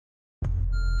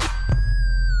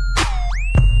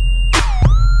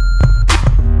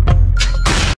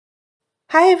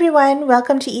Hi everyone,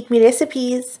 welcome to EatMee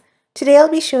recipes. Today I'll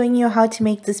be showing you how to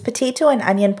make this potato and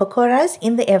onion pakoras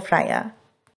in the air fryer.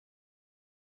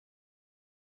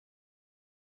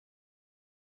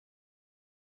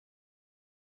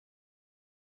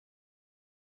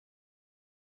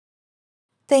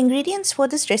 The ingredients for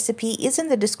this recipe is in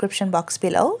the description box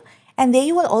below, and there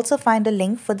you will also find a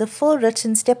link for the full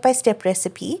written step-by-step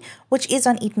recipe, which is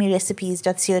on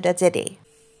eatmeerecipes.co.za.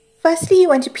 Firstly, you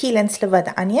want to peel and sliver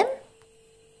the onion.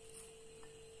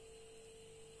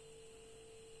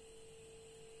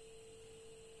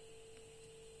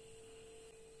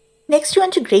 Next, you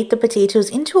want to grate the potatoes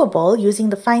into a bowl using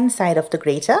the fine side of the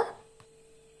grater.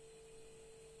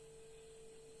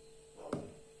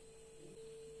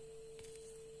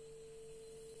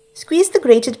 Squeeze the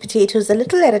grated potatoes a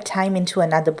little at a time into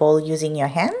another bowl using your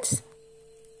hands.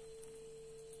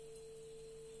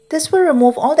 This will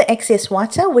remove all the excess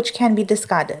water, which can be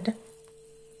discarded.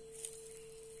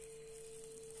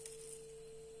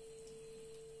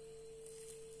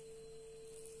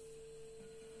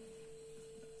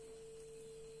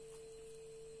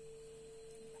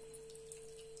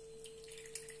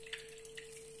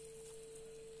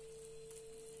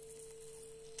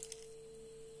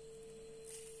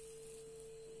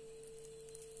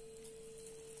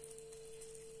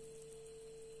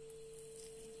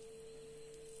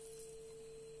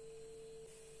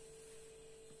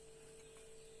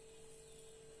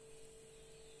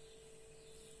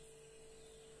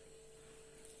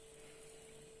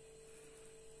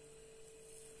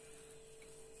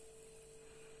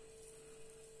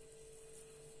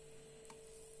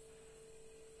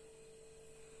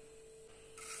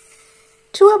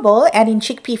 To a bowl, add in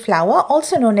chickpea flour,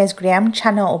 also known as gram,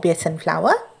 chana or besan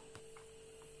flour.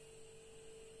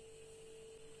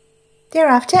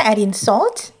 Thereafter, add in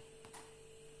salt,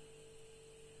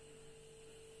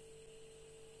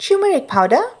 turmeric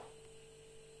powder,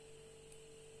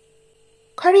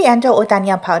 coriander or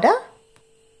dhania powder,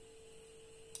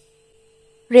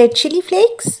 red chili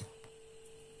flakes,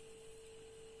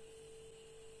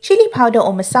 chili powder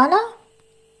or masala,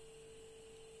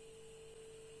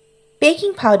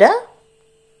 baking powder,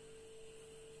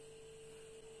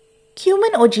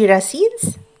 cumin or jeera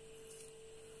seeds,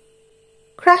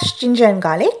 crushed ginger and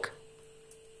garlic.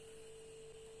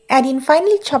 Add in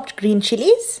finely chopped green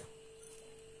chilies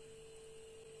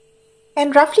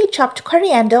and roughly chopped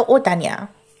coriander or dhania.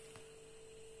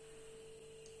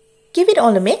 Give it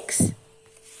all a mix.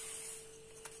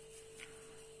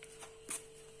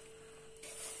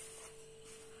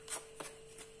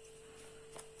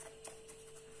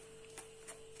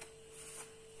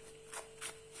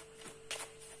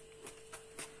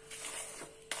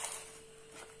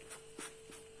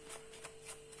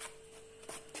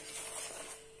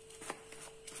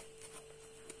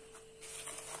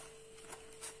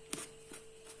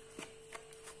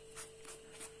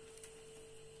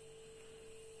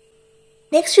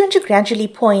 Next, you want to gradually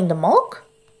pour in the milk.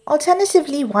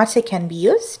 Alternatively, water can be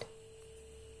used.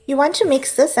 You want to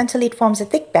mix this until it forms a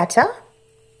thick batter.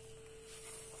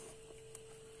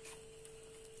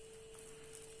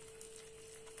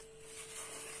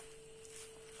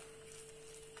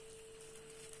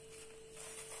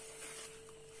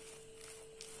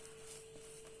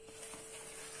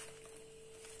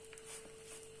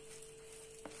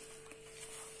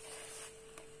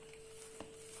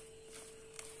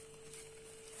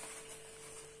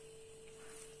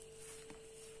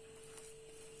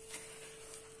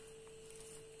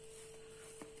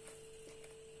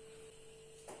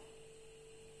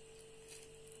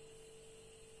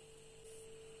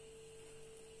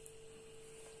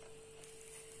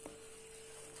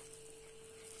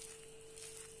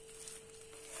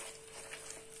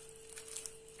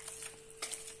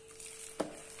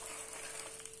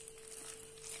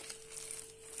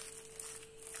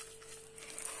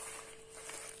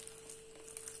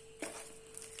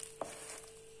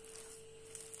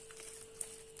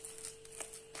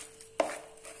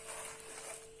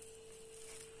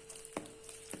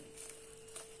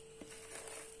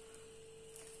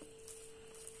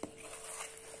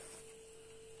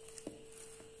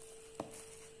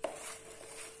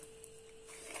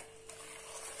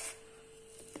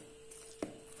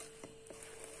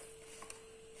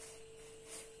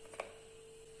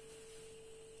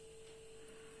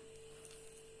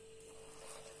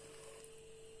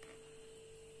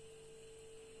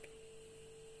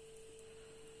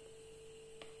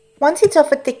 Once it's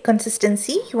of a thick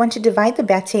consistency, you want to divide the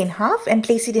batter in half and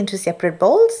place it into separate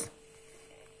bowls.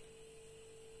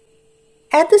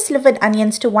 Add the slivered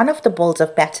onions to one of the bowls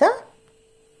of batter.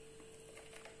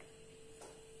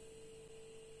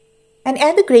 And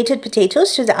add the grated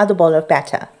potatoes to the other bowl of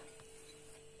batter.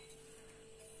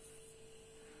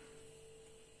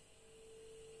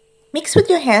 Mix with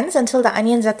your hands until the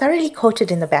onions are thoroughly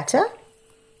coated in the batter.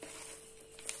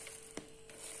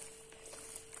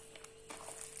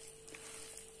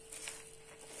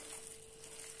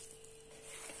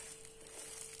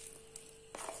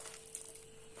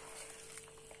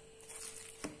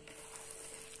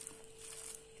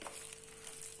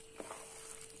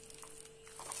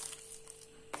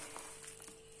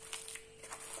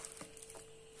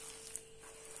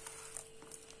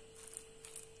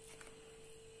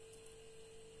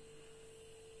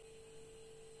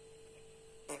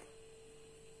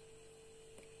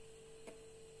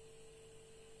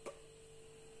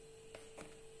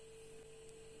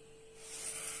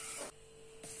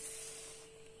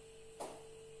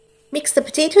 Mix the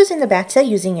potatoes in the batter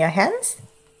using your hands.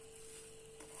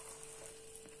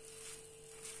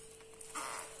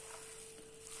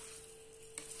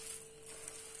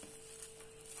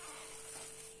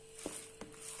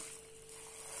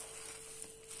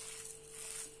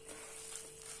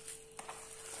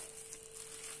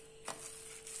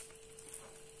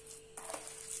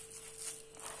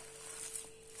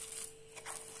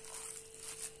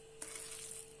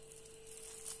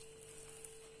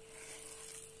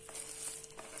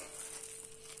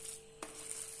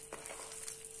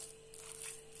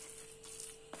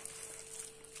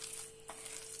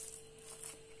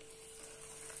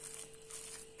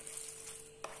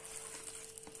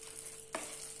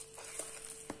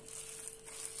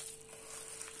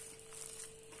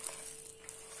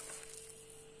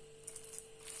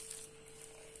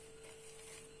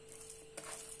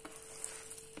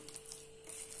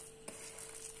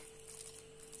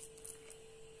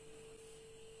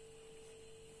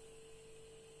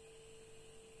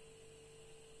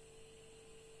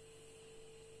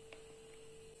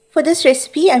 For this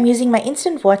recipe, I'm using my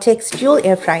Instant Vortex dual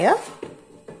air fryer.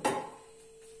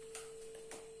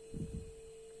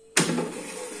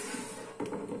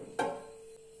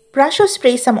 Brush or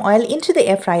spray some oil into the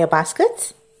air fryer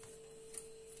baskets.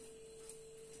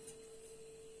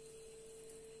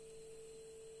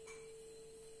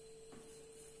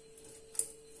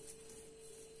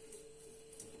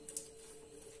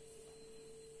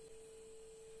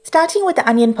 Starting with the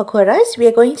onion pakoras, we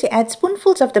are going to add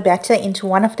spoonfuls of the batter into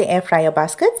one of the air fryer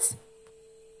baskets.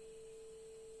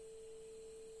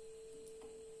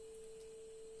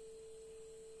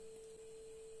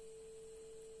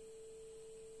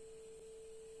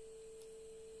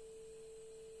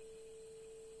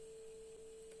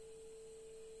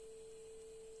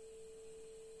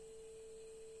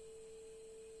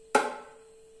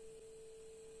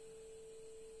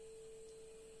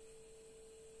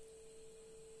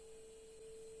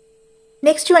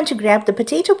 Next, you want to grab the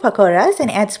potato pakoras and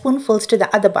add spoonfuls to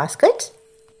the other basket.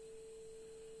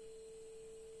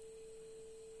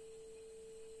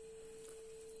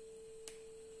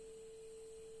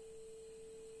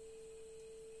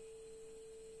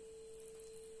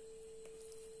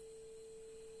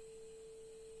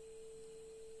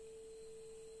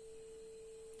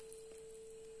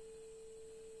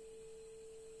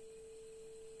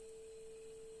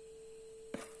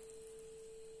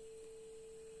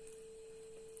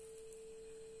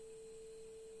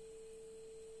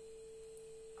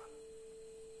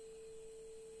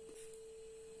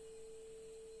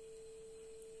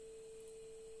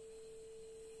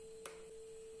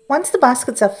 Once the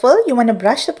baskets are full, you want to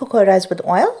brush the pakoras with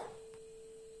oil.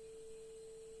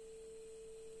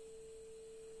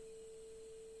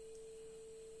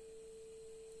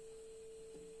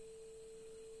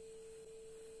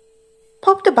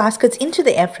 Pop the baskets into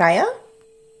the air fryer.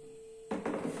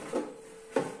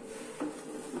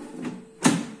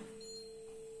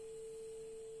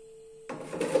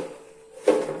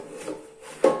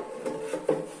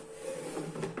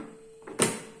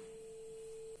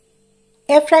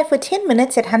 Air fry for 10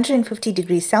 minutes at 150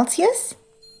 degrees Celsius.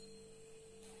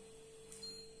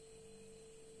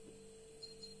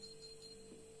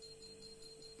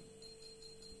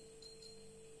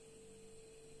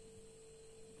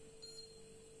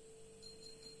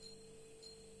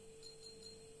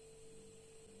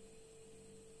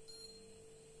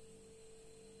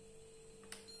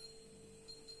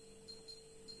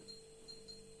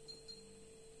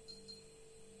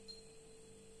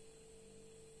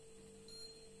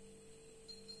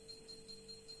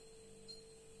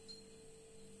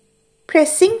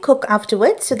 Press Sim Cook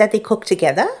afterwards so that they cook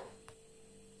together.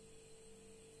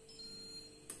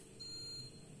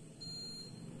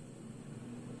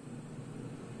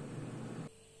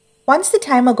 Once the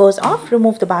timer goes off,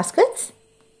 remove the baskets.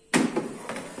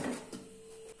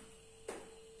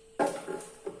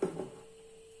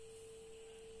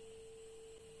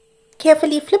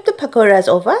 Carefully flip the pakoras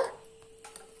over.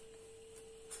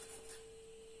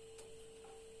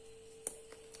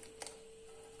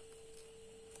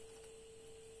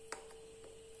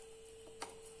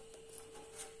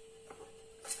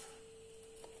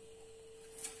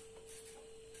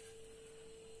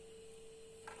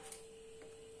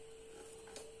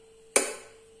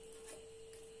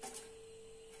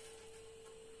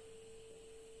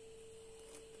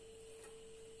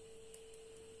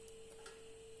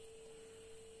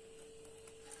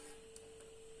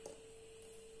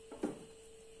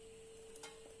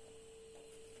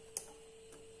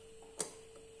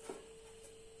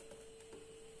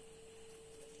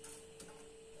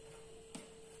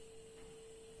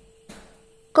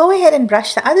 Go ahead and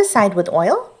brush the other side with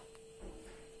oil.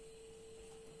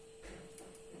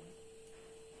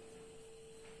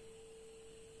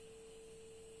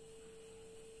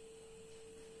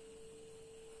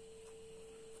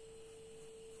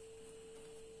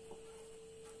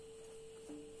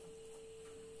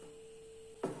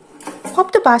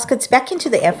 Pop the baskets back into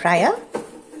the air fryer.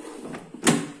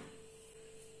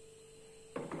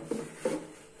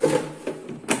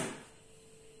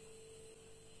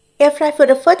 Air fry for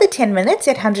a further 10 minutes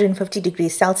at 150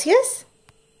 degrees Celsius.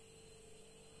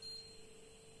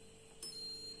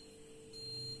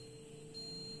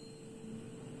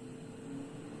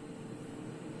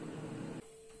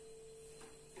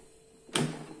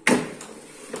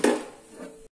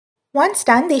 Once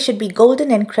done, they should be golden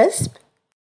and crisp.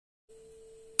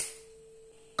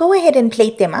 Go ahead and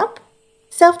plate them up.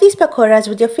 Serve these pakoras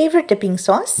with your favorite dipping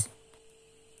sauce.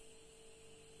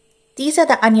 These are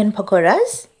the onion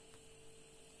pakoras.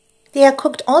 They are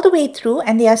cooked all the way through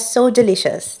and they are so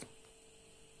delicious.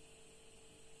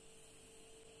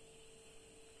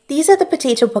 These are the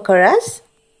potato pakoras.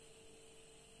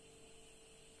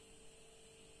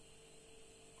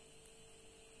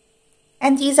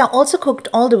 And these are also cooked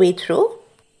all the way through.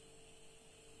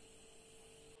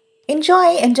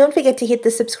 Enjoy and don't forget to hit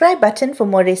the subscribe button for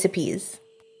more recipes.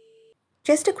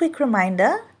 Just a quick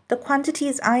reminder, the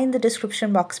quantities are in the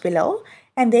description box below,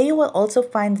 and there you will also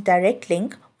find the direct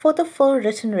link for the full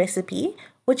written recipe,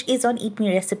 which is on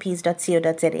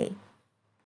eatmeerecipes.co.za.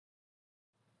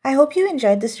 I hope you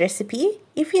enjoyed this recipe.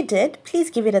 If you did,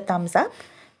 please give it a thumbs up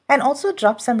and also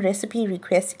drop some recipe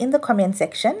requests in the comment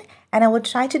section, and I will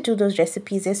try to do those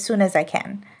recipes as soon as I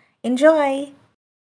can. Enjoy!